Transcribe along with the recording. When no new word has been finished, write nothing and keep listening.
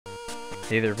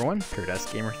Hey there everyone,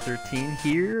 Gamer13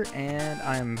 here, and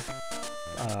I'm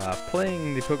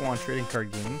playing the Pokemon trading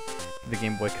card game for the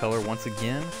Game Boy Color once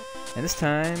again. And this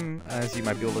time, as you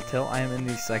might be able to tell, I am in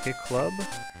the Psychic Club,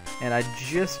 and I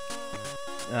just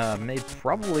made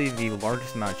probably the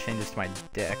largest amount of changes to my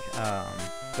deck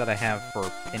that I have for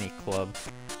any club.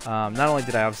 Not only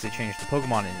did I obviously change the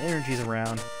Pokemon and energies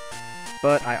around,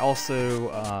 but I also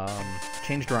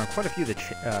changed around quite a few of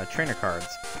the trainer cards.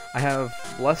 I have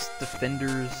less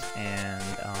defenders and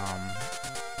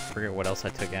forget what else I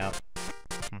took out.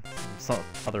 Some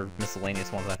other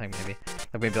miscellaneous ones, I think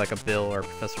maybe like a Bill or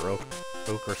Professor Oak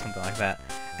or something like that.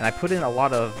 And I put in a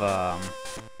lot of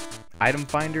item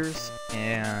finders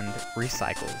and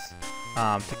recycles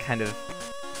to kind of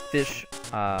fish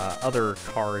other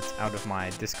cards out of my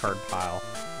discard pile,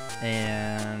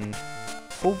 and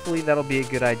hopefully that'll be a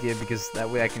good idea, because that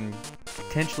way I can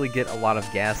potentially get a lot of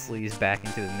Ghastlies back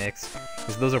into the mix,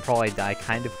 because those will probably die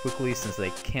kind of quickly since they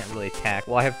can't really attack.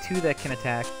 Well, I have two that can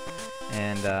attack,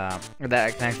 and or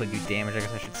that can actually do damage, I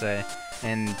guess I should say,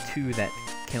 and two that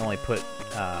can only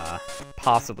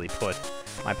possibly put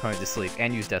my opponent to sleep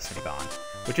and use Destiny Bond,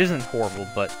 which isn't horrible,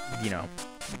 but, you know,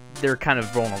 they're kind of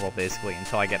vulnerable basically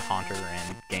until I get Haunter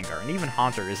and Gengar, and even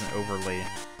Haunter isn't overly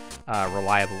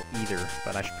reliable either.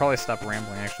 But I should probably stop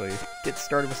rambling and actually get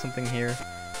started with something here.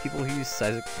 People who use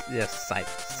psychic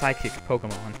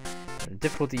Pokemon are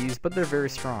difficult to use, but they're very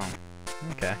strong.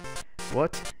 Okay.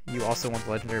 What? You also want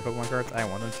the legendary Pokemon cards? I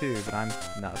want them too, but I'm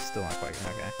still not quite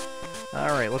okay.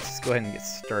 Alright, let's just go ahead and get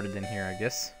started in here, I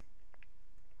guess.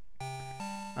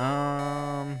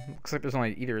 Looks like there's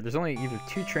only either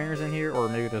two trainers in here, or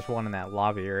maybe there's one in that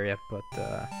lobby area, but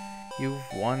you've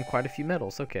won quite a few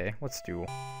medals. Okay, let's do.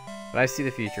 But I see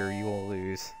the future, you will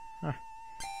lose. Huh.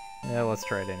 Yeah, let's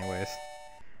try it anyways.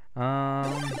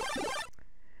 Kind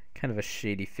of a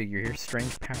shady figure here.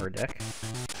 Strange power deck.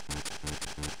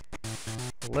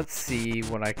 Let's see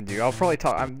what I can do. I'll probably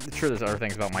talk. I'm sure there's other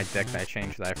things about my deck that I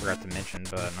changed that I forgot to mention,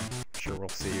 but I'm sure we'll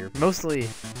see here. Mostly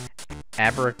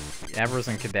Abras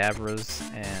and Kadabras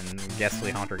and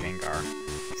Ghastly Haunter Gengar.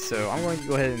 So I'm going to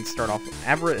go ahead and start off.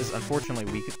 Abra is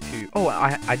unfortunately weak to. Oh,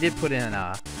 I did put in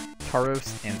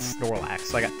Tauros and Snorlax,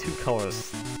 so I got two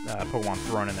colors Pokemon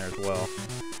thrown in there as well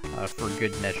for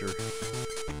good measure.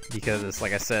 Because,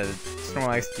 like I said,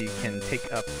 Snorlax can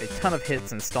take up a ton of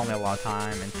hits and stall me a lot of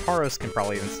time, and Tauros can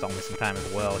probably even stall me some time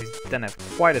as well. He doesn't have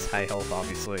quite as high health,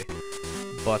 obviously,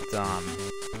 but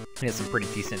he has some pretty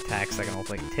decent attacks. I can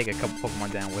hopefully take a couple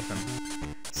Pokemon down with him.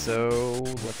 So,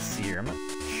 let's see here. I'm not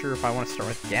sure if I want to start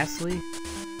with Ghastly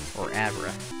or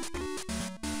Abra.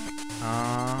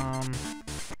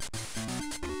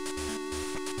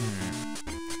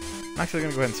 I'm actually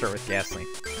going to go ahead and start with Ghastly,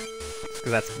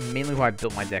 because that's mainly who I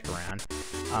built my deck around.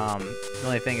 The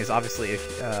only thing is, obviously, if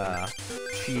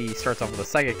she starts off with a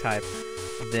Psychic type,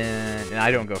 then, and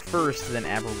I don't go first, then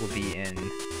Abra will be in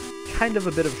kind of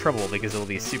a bit of trouble, because it'll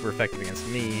be super effective against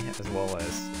me, as well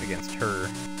as against her.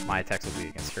 My attacks will be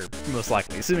against her, most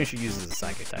likely, assuming she uses a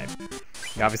Psychic type.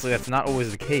 Obviously, that's not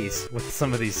always the case with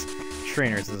some of these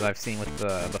trainers, as I've seen with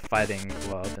the Fighting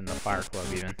Club and the Fire Club,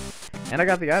 even. And I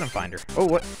got the item finder. Oh,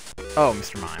 what? Oh,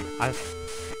 Mr. Mime. I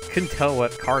couldn't tell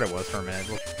what card it was for a minute.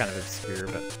 It looked kind of obscure,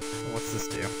 but what's this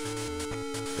do?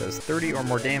 Does 30 or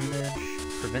more damage.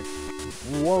 Prevent.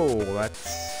 Whoa,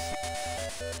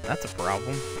 that's a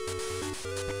problem.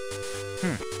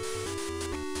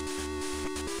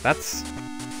 That's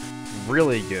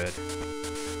really good.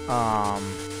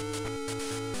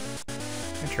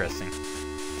 Interesting.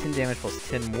 10 damage plus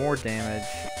 10 more damage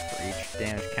for each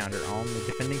damage counter on the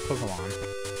defending Pokemon.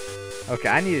 Okay,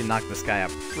 I need to knock this guy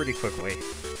out pretty quickly.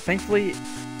 Thankfully,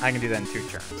 I can do that in 2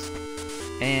 turns.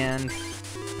 And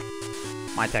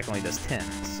my attack only does 10,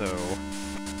 so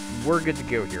we're good to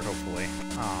go here, hopefully.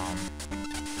 I'm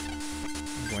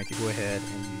going to go ahead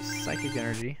and use Psychic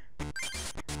Energy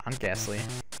on Ghastly.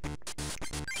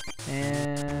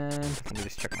 And let me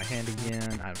just check my hand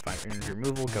again. I find energy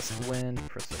removal, gust of wind,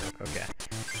 press the hook. Okay.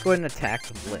 Go ahead and attack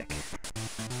with Lick.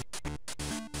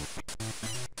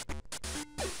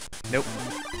 Nope.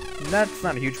 That's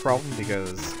not a huge problem,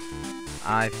 because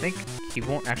I think he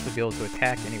won't actually be able to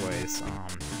attack anyways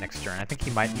next turn. I think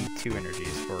he might need 2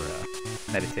 energies for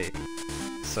Meditate.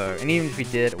 So, and even if he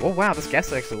did, oh wow, this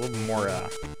Ghastly actually a little bit more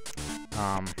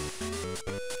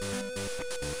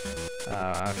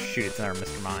shoot, it's another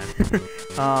Mr.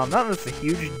 Mime. Not that it's a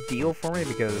huge deal for me,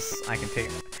 because I can take.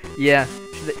 Yeah,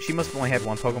 she must have only had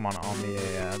one Pokemon on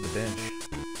the bench.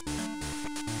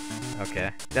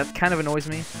 Okay, that kind of annoys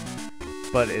me,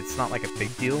 but it's not like a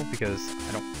big deal, because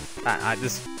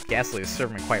this Ghastly is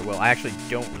serving me quite well. I actually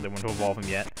don't really want to evolve him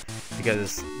yet,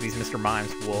 because these Mr.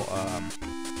 Mimes will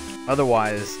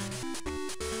otherwise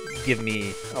give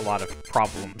me a lot of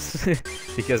problems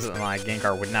because my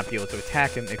Gengar would not be able to attack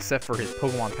him except for his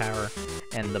Pokemon power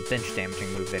and the bench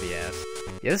damaging move that he has.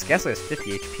 Yeah, this Gastly has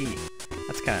 50 HP.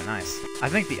 That's kind of nice. I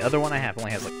think the other one I have only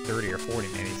has like 30 or 40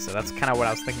 maybe, so that's kind of what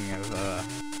I was thinking of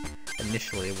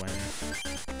initially when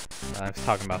I was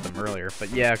talking about them earlier.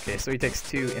 But yeah, okay, so he takes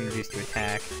 2 energies to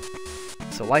attack.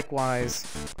 So likewise,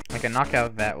 I can knock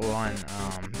out that one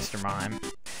Mr. Mime.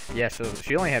 Yeah, so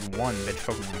she only had 1 bench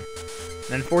Pokemon.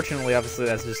 And unfortunately, obviously,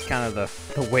 that's just kind of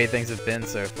the way things have been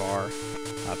so far.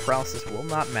 Paralysis will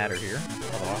not matter here,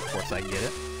 although of course I get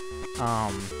it.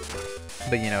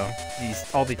 But you know,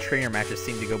 all the trainer matches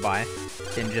seem to go by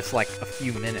in just like a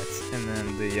few minutes, and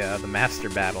then the master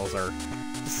battles are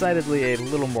decidedly a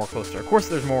little more closer. Of course,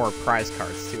 there's more prize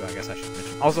cards too, I guess I should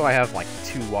mention. Also, I have like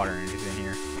 2 water energies in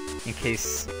here, in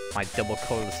case my double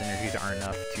colorless energies aren't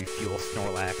enough to fuel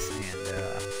Snorlax and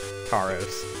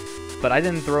Tauros. But I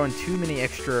didn't throw in too many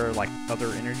extra like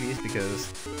other energies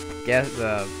because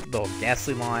the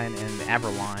Gastly line and the Aber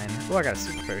line. Oh, I got a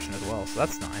super potion as well, so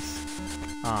that's nice.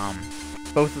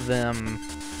 Both of them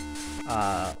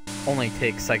only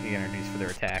take psychic energies for their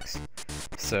attacks,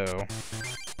 so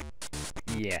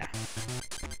yeah.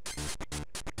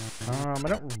 I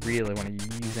don't really want to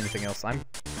use anything else. I'm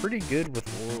pretty good with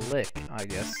Lick, I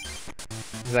guess,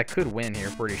 because I could win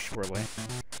here pretty shortly.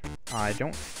 I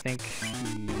don't think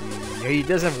he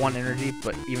does have 1 energy,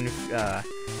 but even if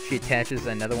she attaches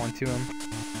another one to him,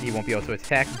 he won't be able to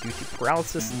attack due to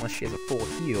paralysis unless she has a full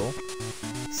heal.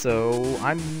 So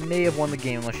I may have won the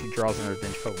game unless she draws another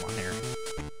bench Pokemon here.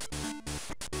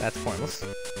 That's pointless.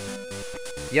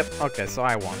 Yep, okay, so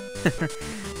I won.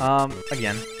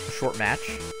 Again, a short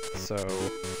match, so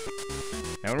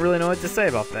I don't really know what to say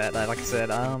about that. Like I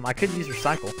said, I could use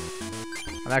Recycle.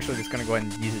 I'm actually just going to go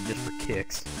ahead and use it just for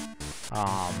kicks.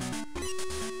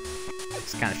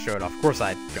 Just kind of show it off. Of course,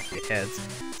 I don't get heads.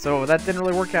 So that didn't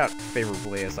really work out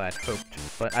favorably as I'd hoped.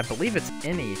 But I believe it's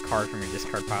any card from your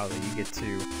discard pile that you get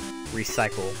to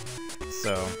recycle.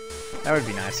 So that would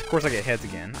be nice. Of course, I get heads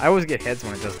again. I always get heads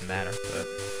when it doesn't matter, but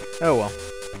oh well.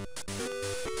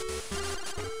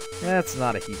 That's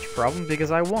not a huge problem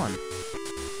because I won.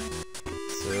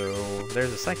 So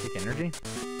there's a psychic energy.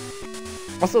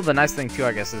 Also, the nice thing too,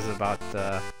 I guess, is about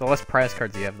the less prize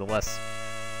cards you have, the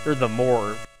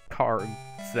more cards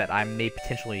that I may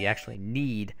potentially actually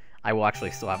need, I will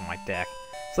actually still have in my deck.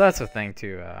 So that's the thing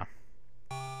too.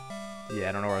 Yeah,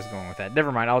 I don't know where I was going with that.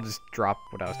 Never mind, I'll just drop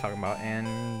what I was talking about and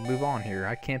move on here.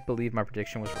 I can't believe my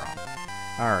prediction was wrong.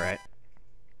 Alright.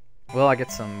 Well, I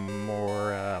get some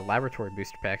more laboratory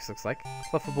booster packs, looks like.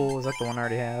 Clefable, is that the one I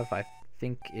already have? I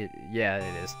think it, yeah,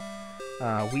 it is.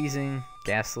 Weezing,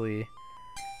 Gastly,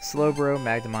 Slowbro,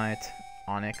 Magnemite,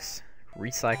 Onyx,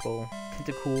 Recycle,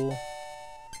 Tentacool.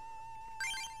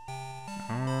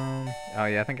 Oh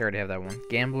yeah, I think I already have that one.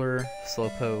 Gambler,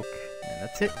 Slowpoke, and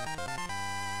that's it.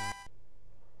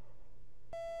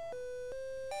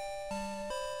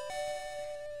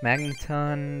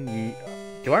 Magneton,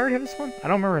 do I already have this one? I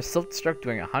don't remember Silkstruck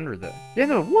doing 100 though. Yeah,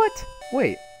 no, what?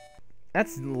 Wait,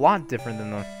 that's a lot different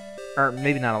than the, or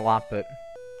maybe not a lot, but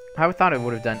I thought it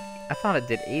would have done, I thought it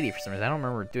did 80 for some reason. I don't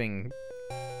remember it doing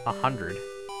 100.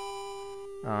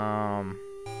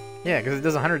 Yeah, because it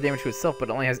does 100 damage to itself, but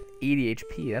it only has 80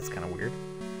 HP. That's kind of weird.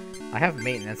 I have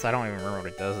maintenance. I don't even remember what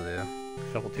it does do.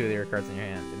 Shuffle 2 of the air cards in your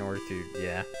hand in order to,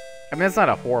 yeah. I mean, that's not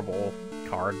a horrible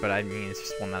card, but I mean, it's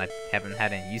just one that I haven't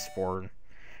had any use for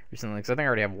recently, because I think I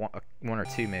already have one or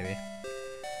 2, maybe.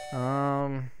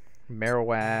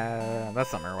 Marowak.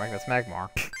 That's not Marowak, that's Magmar.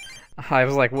 I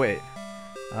was like, wait.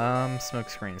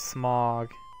 Smokescreen. Smog.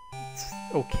 It's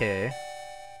okay.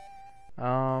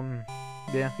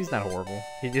 Yeah, he's not horrible.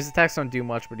 His attacks don't do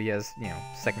much, but he has, you know,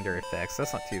 secondary effects.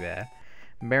 That's not too bad.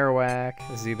 Marowak,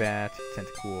 Zubat,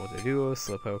 Tentacool, Doduo,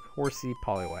 Slowpoke, Horsey,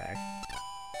 Poliwag.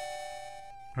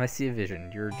 I see a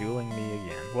vision. You're dueling me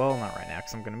again. Well, not right now,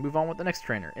 because I'm going to move on with the next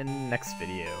trainer in the next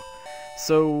video.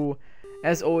 So,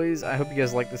 as always, I hope you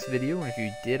guys liked this video, and if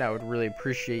you did, I would really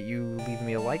appreciate you leaving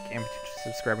me a like and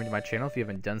subscribing to my channel if you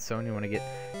haven't done so and you want to get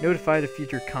notified of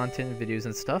future content, videos,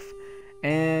 and stuff.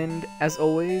 And as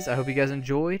always, I hope you guys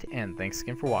enjoyed, and thanks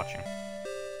again for watching.